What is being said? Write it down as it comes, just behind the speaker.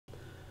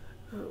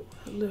Oh,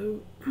 hello.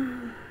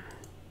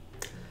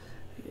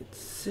 It's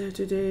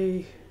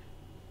Saturday,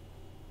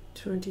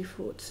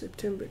 24th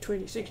September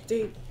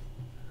 2016.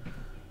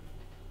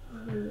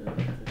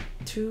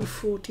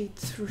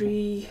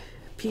 2:43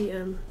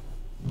 p.m.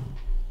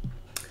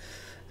 I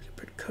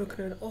put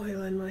coconut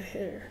oil in my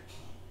hair,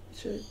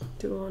 which I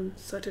do on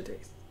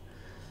Saturdays.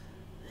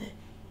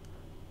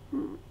 I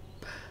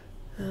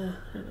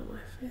don't know, my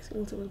face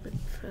feels a little bit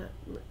fat.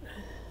 But,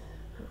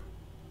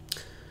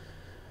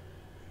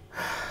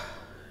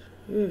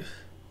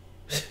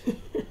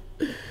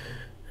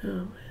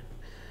 oh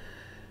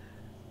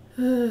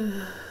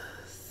man.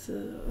 So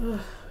I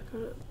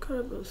got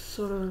up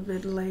sort of a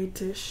bit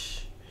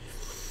late-ish.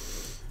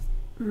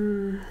 But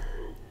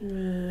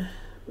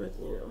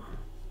you know,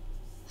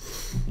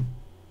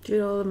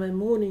 did all of my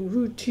morning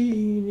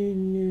routine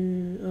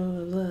and all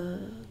of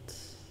that.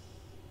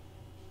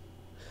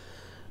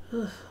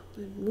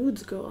 The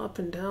moods go up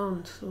and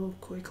down so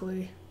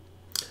quickly.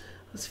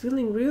 I was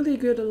feeling really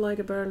good like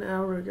about an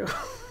hour ago.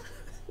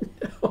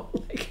 Now,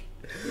 like,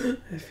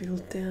 I feel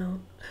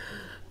down.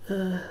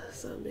 So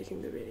I'm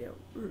making the video.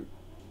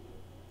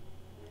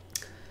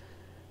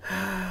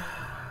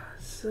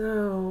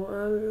 So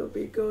I will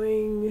be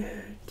going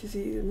to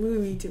see the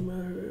movie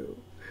tomorrow.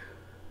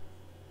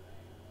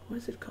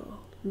 What's it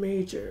called?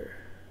 Major.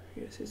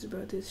 Yes, it's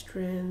about this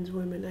trans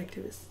women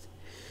activist.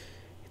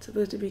 It's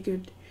supposed to be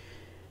good.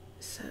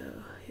 So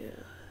yeah,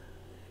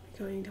 I'll be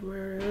going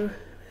tomorrow.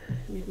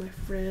 Meet my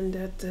friend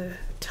at the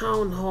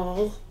town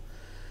hall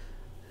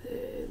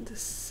in the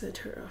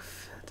center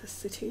of the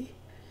city.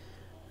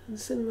 And the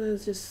cinema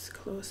is just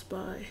close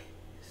by,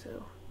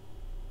 so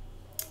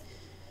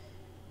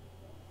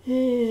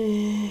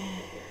yeah.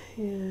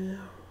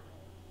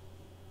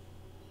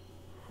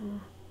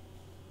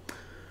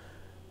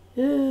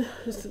 Yeah,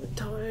 just a bit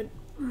tired.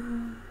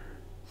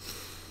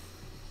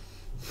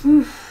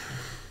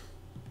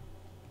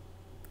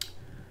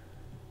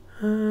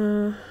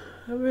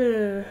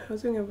 I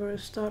think I better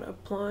start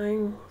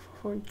applying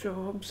for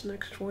jobs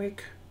next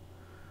week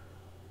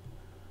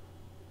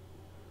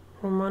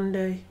or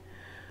Monday.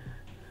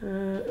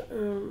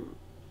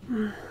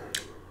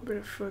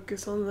 Better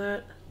focus on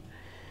that.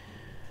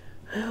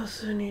 I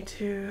also need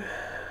to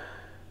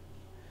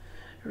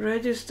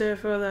register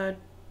for that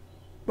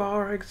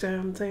bar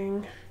exam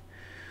thing.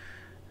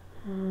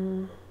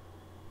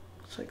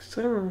 It's like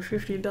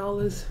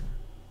 $750.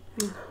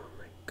 Oh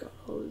my god,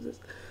 all of this.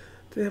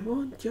 They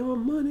want your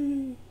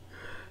money.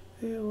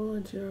 They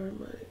want your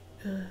money.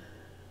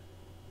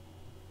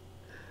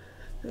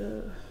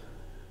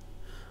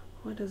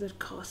 Why does it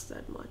cost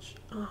that much?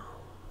 Oh.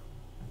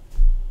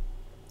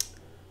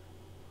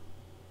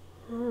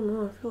 I don't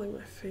know, I feel like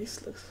my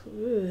face looks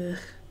ugh.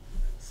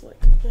 It's like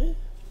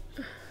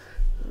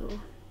oh.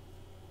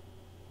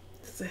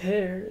 It's the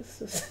hair, it's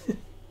just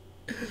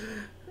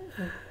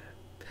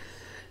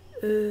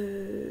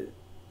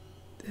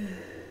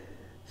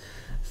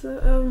so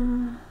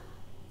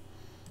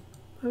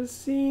I was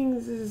seeing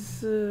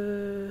this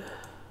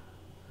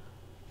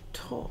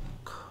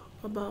talk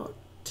about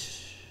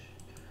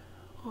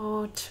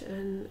art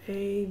and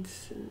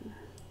AIDS,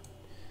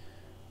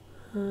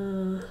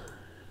 and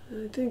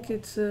I think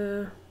it's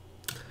I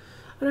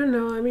don't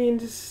know, I mean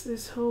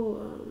this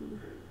whole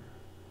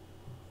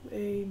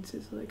AIDS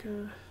is like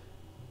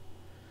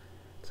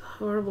it's a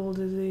horrible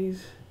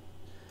disease.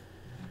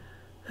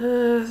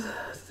 One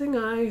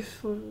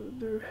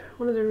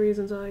of the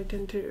reasons I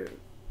tend to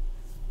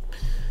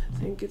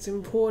think it's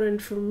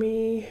important for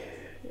me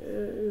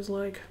is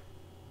like,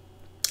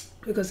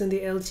 because in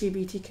the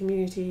LGBT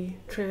community,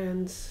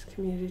 trans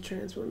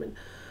women,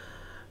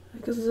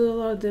 because a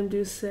lot of them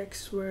do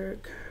sex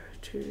work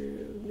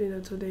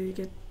to, so they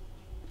get,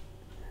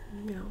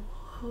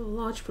 a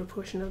large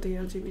proportion of the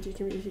LGBT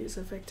community is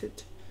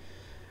affected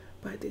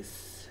by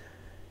this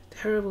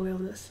terrible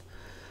illness.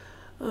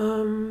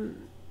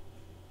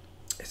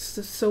 It's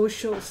the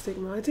social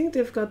stigma. I think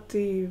they've got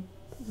the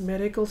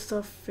medical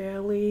stuff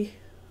fairly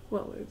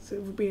well.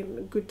 It would be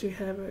good to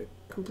have a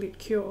complete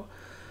cure,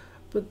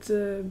 but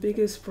the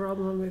biggest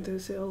problem with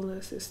this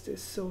illness is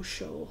this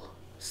social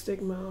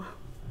stigma.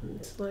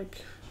 It's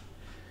like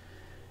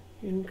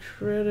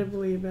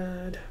incredibly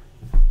bad.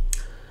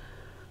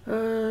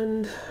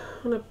 And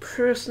on a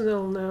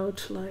personal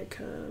note, like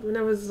when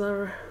I was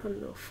I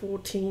don't know,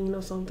 14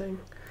 or something,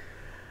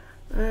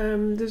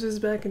 this was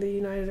back in the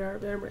United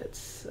Arab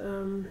Emirates.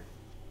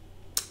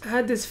 I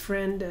had this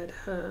friend at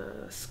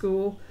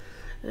school,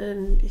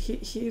 and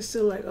he used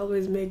to like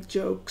always make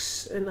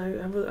jokes, and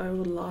I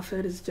would laugh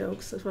at his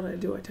jokes. That's what I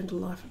do. I tend to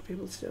laugh at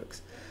people's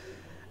jokes.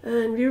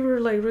 And we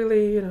were like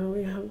really,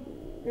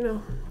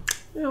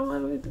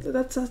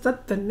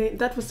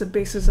 that was the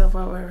basis of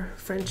our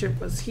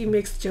friendship. Was he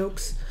makes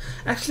jokes.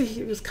 Actually,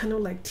 he was kind of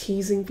like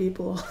teasing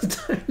people all the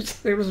time.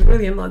 It was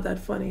really not that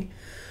funny.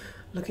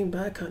 Looking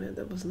back on it,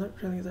 that was not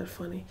really that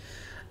funny.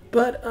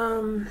 But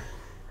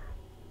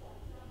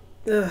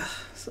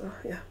so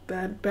yeah,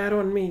 bad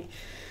on me.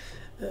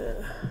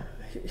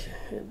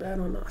 Bad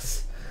on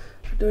us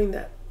for doing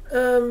that.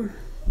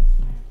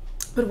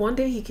 But one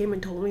day he came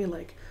and told me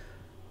like,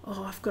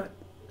 oh, I've got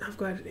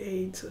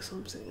AIDS or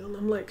something, and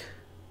I'm like,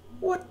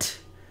 what?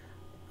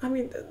 I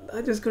mean,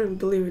 I just couldn't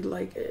believe it.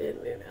 Like,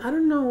 I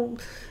don't know.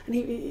 And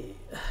he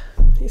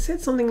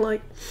said something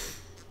like,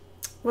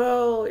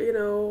 well, you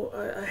know,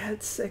 I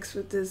had sex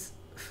with this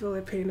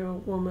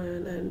Filipino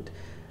woman, and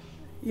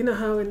you know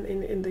how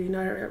in the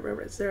United Arab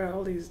Emirates there are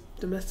all these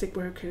domestic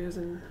workers,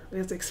 and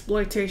there's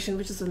exploitation,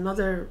 which is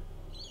another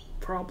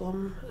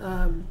problem.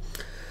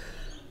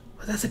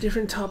 But that's a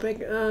different topic.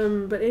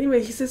 But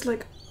anyway, he says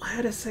like, I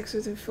had a sex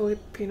with a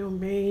Filipino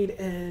maid,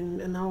 and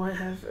now I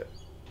have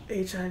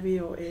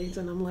HIV or AIDS,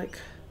 and I'm like,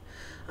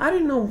 I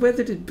didn't know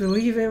whether to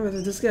believe him,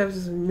 whether this guy was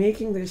just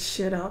making this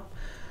shit up,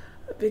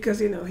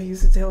 because you know he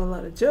used to tell a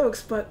lot of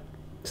jokes. But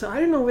so I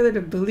didn't know whether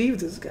to believe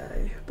this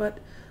guy, but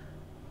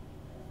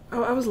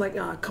I was like,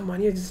 ah, come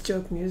on, you're just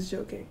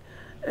joking,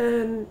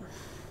 and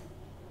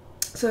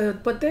so,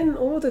 but then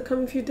over the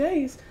coming few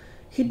days,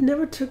 he'd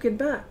never took it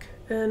back,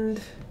 and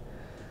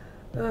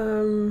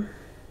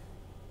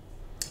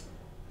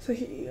so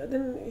he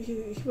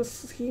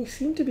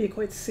seemed to be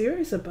quite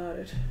serious about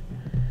it.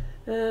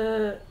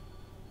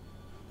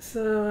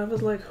 So I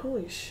was like,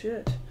 holy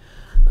shit.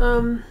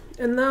 And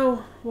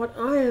now what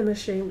I am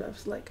ashamed of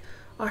is like,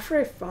 after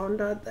I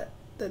found out that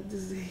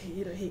this,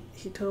 you know,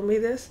 he told me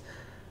this,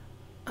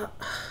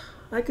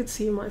 I could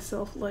see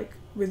myself like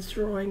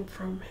withdrawing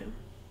from him.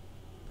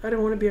 I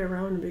don't want to be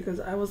around him because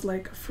I was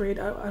like afraid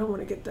I don't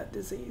want to get that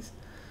disease.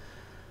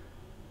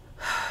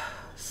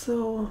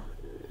 So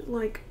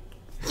like,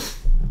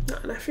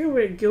 and I feel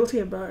very guilty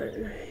about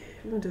it.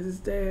 Even to this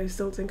day I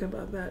still think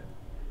about that.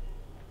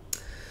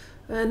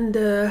 And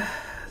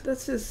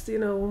that's just, you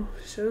know,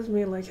 shows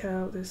me like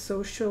how the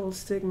social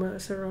stigma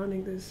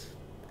surrounding this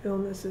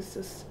illness is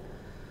just,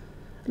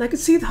 and I could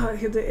see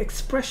the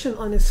expression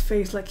on his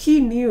face, like he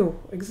knew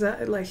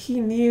exactly, like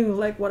he knew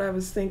like what I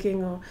was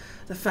thinking, or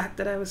the fact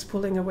that I was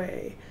pulling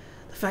away,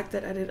 the fact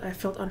that I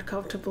felt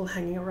uncomfortable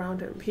hanging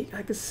around him.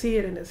 I could see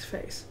it in his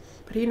face,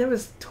 but he never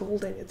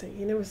told anything.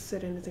 He never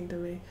said anything to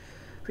me.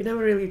 We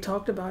never really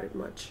talked about it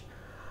much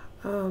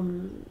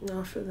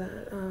after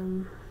that.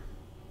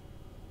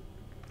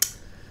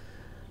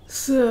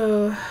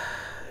 So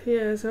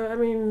yeah, so I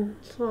mean,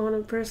 so on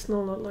a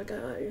personal note, like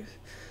I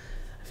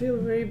feel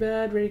very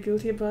bad, very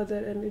guilty about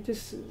that, and it's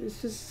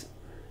just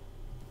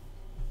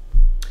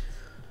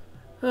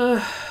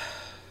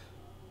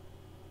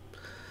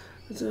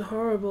it's a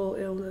horrible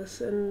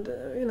illness. And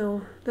you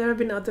know, there have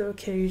been other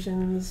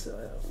occasions,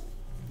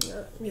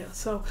 yeah,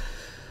 so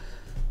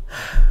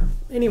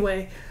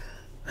anyway,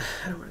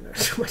 I don't want to go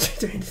too much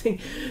into anything.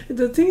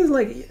 The thing is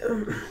like,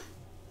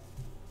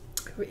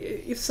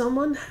 if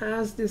someone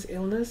has this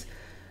illness,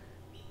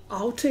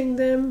 outing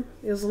them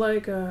is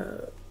like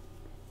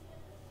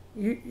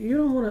you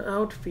don't want to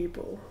out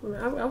people.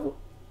 I mean,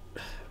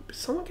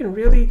 someone can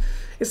really,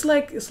 it's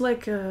like it's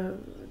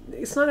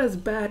not as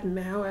bad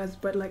now as,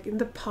 but like in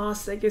the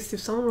past, I guess if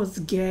someone was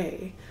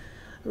gay,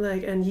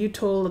 like, and you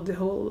told the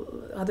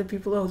whole other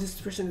people, oh, this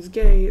person is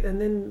gay,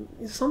 and then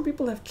some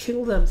people have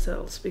killed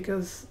themselves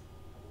because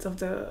of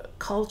the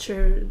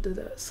culture,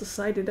 the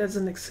society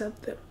doesn't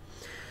accept them.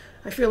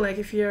 I feel like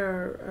if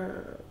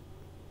you're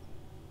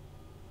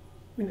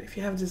you know, if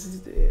you have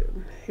this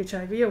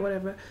HIV or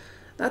whatever,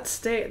 that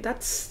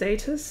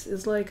status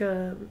is like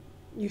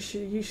you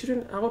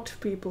shouldn't out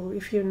people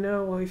if you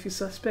know or if you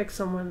suspect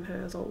someone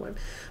has or what.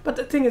 But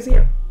the thing is,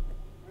 yeah,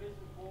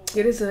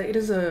 it is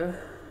a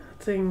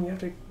thing you have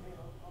to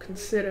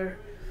consider.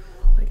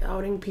 Like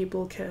outing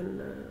people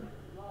can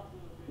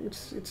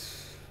it's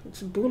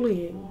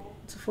bullying.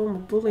 It's a form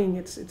of bullying.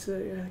 It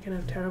can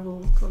have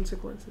terrible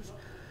consequences.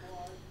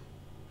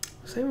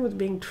 Same with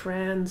being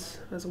trans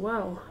as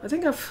well. I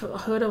think I've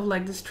heard of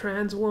like this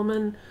trans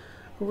woman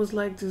who was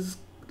like this,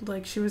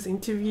 like she was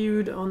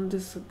interviewed on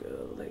this,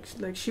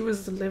 like she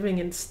was living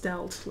in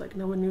stealth, like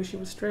no one knew she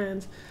was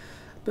trans.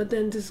 But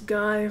then this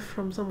guy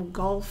from some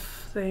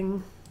golf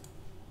thing,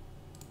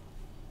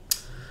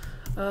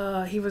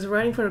 he was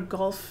writing for a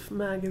golf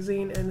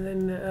magazine, and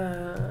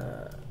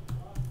then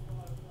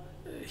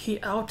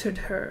he outed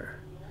her.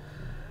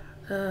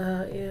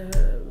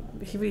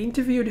 He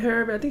interviewed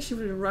her, but I think she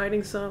was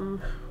writing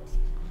some.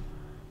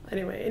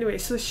 Anyway,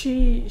 so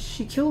she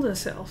killed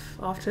herself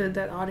after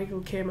that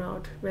article came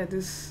out where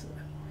this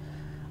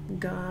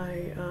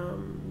guy,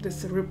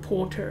 this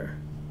reporter,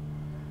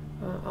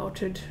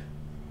 outed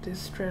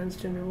this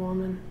transgender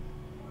woman.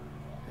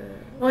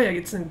 Oh yeah,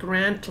 it's in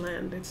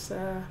Grantland. It's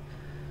yeah,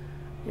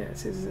 it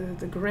says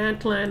the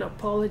Grantland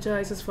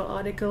apologizes for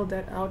article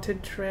that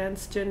outed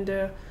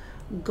transgender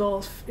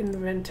golf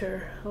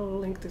inventor. I'll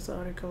link this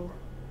article.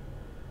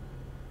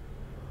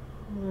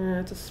 Yeah,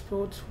 it's a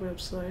sports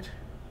website,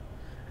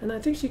 and I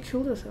think she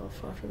killed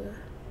herself after that.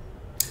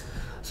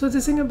 So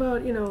the thing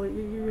about, you know,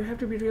 you have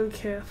to be really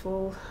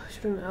careful. You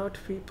shouldn't out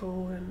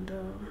people, and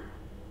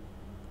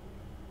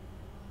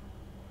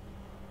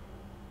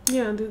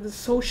yeah, and the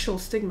social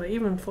stigma,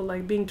 even for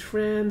like being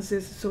trans,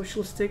 there's a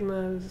social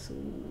stigma.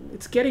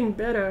 It's getting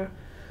better,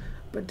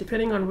 But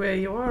depending on where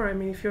you are, I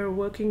mean, if you're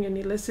working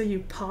and let's say you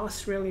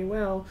pass really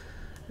well,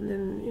 and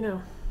then, you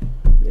know,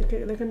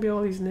 there can be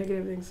all these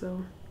negative things.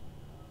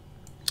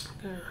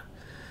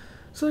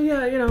 So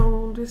yeah, you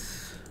know,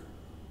 this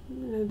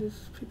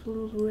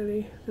people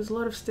really, there's a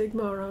lot of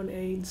stigma around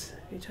AIDS,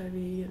 HIV,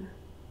 and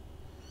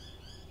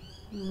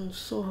it's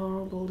so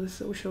horrible, the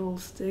social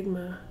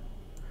stigma.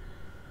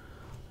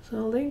 So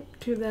I'll link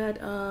to that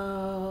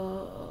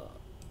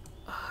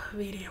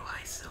video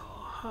I saw,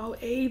 how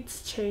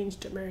AIDS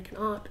changed American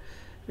art.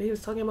 He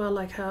was talking about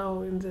like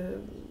how in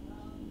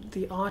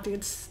the art,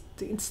 it's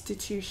the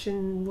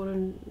institution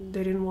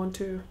they didn't want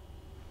to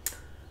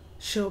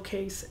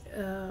showcase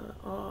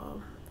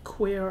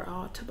queer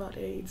art about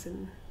AIDS,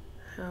 and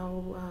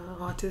how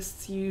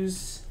artists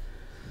use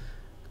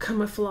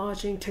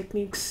camouflaging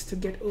techniques to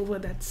get over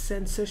that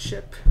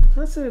censorship.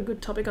 That's a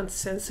good topic on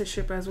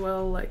censorship as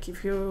well. Like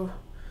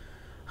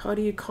how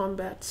do you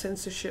combat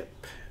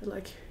censorship?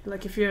 Like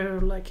if you're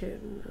like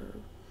in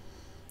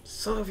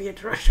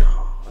Soviet Russia,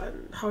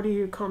 and how do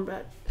you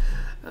combat?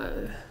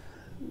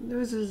 There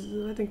was this,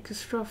 I think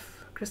Krzysztof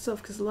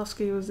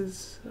Kieslowski was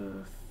this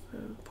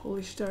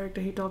Polish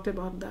director. He talked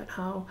about that,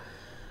 how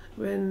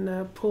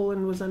when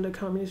Poland was under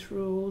communist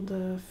rule,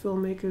 the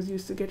filmmakers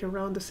used to get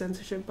around the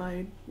censorship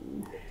by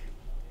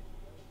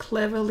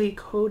cleverly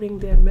coding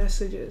their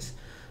messages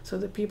so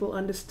that people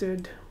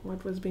understood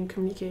what was being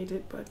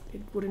communicated, but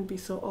it wouldn't be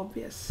so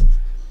obvious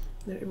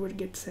that it would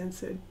get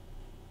censored.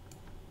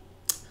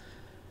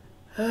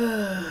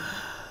 Yeah,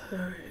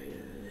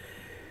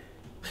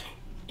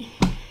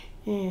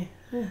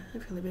 I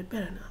feel a bit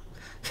better now.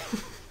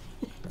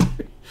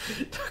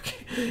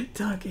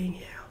 Talking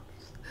here.